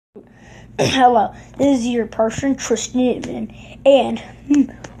Hello, this is your person, Tristan Inman, and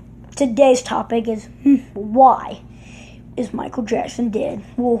today's topic is why is Michael Jackson dead?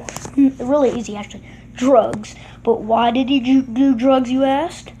 Well, really easy actually. Drugs. But why did he do drugs, you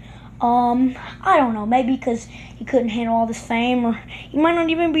asked? I don't know. Maybe because he couldn't handle all this fame, or he might not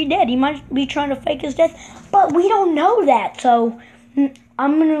even be dead. He might be trying to fake his death, but we don't know that. So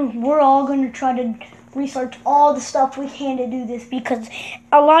we're all gonna try to research all the stuff we can to do this, because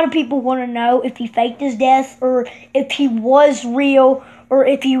a lot of people want to know if he faked his death or if he was real or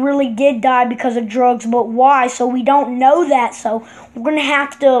if he really did die because of drugs, but why? So we don't know that. So we're going to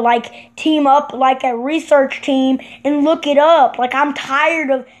have to team up like a research team and look it up. I'm tired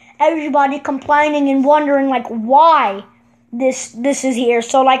of everybody complaining and wondering why this is here.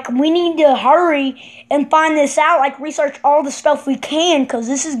 So we need to hurry and find this out, research all the stuff we can, because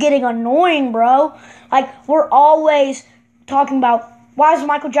this is getting annoying, bro. We're always talking about, why is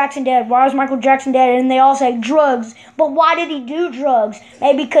Michael Jackson dead? Why is Michael Jackson dead? And they all say drugs. But why did he do drugs?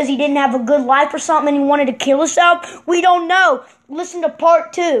 Maybe because he didn't have a good life or something and he wanted to kill himself? We don't know. Listen to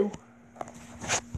part 2.